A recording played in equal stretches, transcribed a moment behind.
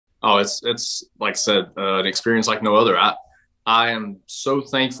Oh, it's like I said, an experience like no other. I am so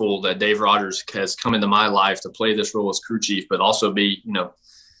thankful that Dave Rogers has come into my life to play this role as crew chief, but also be,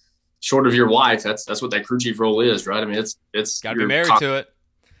 short of your wife, that's what that crew chief role is, right? I mean, it's Got to be you're married to it.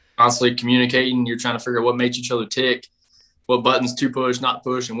 constantly communicating. You're trying to figure out what makes each other tick, what buttons to push, not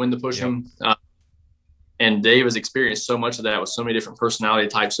push, and when to push Yep. them. And Dave has experienced so much of that with so many different personality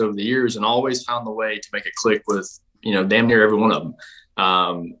types over the years, and always found the way to make it click with damn near every one of them.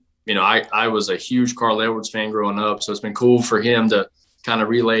 I was a huge Carl Edwards fan growing up, so it's been cool for him to kind of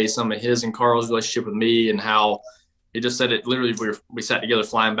relay some of his and Carl's relationship with me, and how he just said it literally. We sat together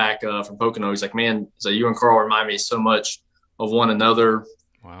flying back from Pocono. He's like, man, so you and Carl remind me so much of one another.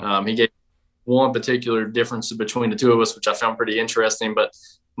 Wow. He gave one particular difference between the two of us, which I found pretty interesting. But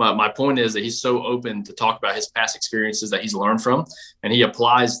my point is that he's so open to talk about his past experiences that he's learned from, and he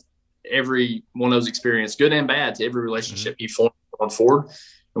applies every one of those experiences, good and bad, to every relationship he formed going forward.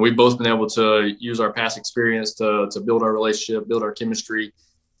 And we've both been able to use our past experience to build our relationship, build our chemistry.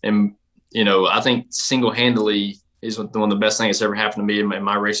 And, I think single-handedly is one of the best things that's ever happened to me in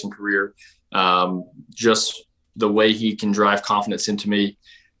my racing career. Just the way he can drive confidence into me,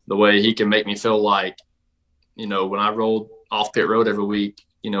 the way he can make me feel like, when I rolled off pit road every week,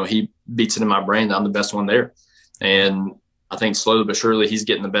 he beats it in my brain that I'm the best one there. And I think slowly but surely he's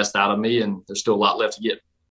getting the best out of me, and there's still a lot left to get.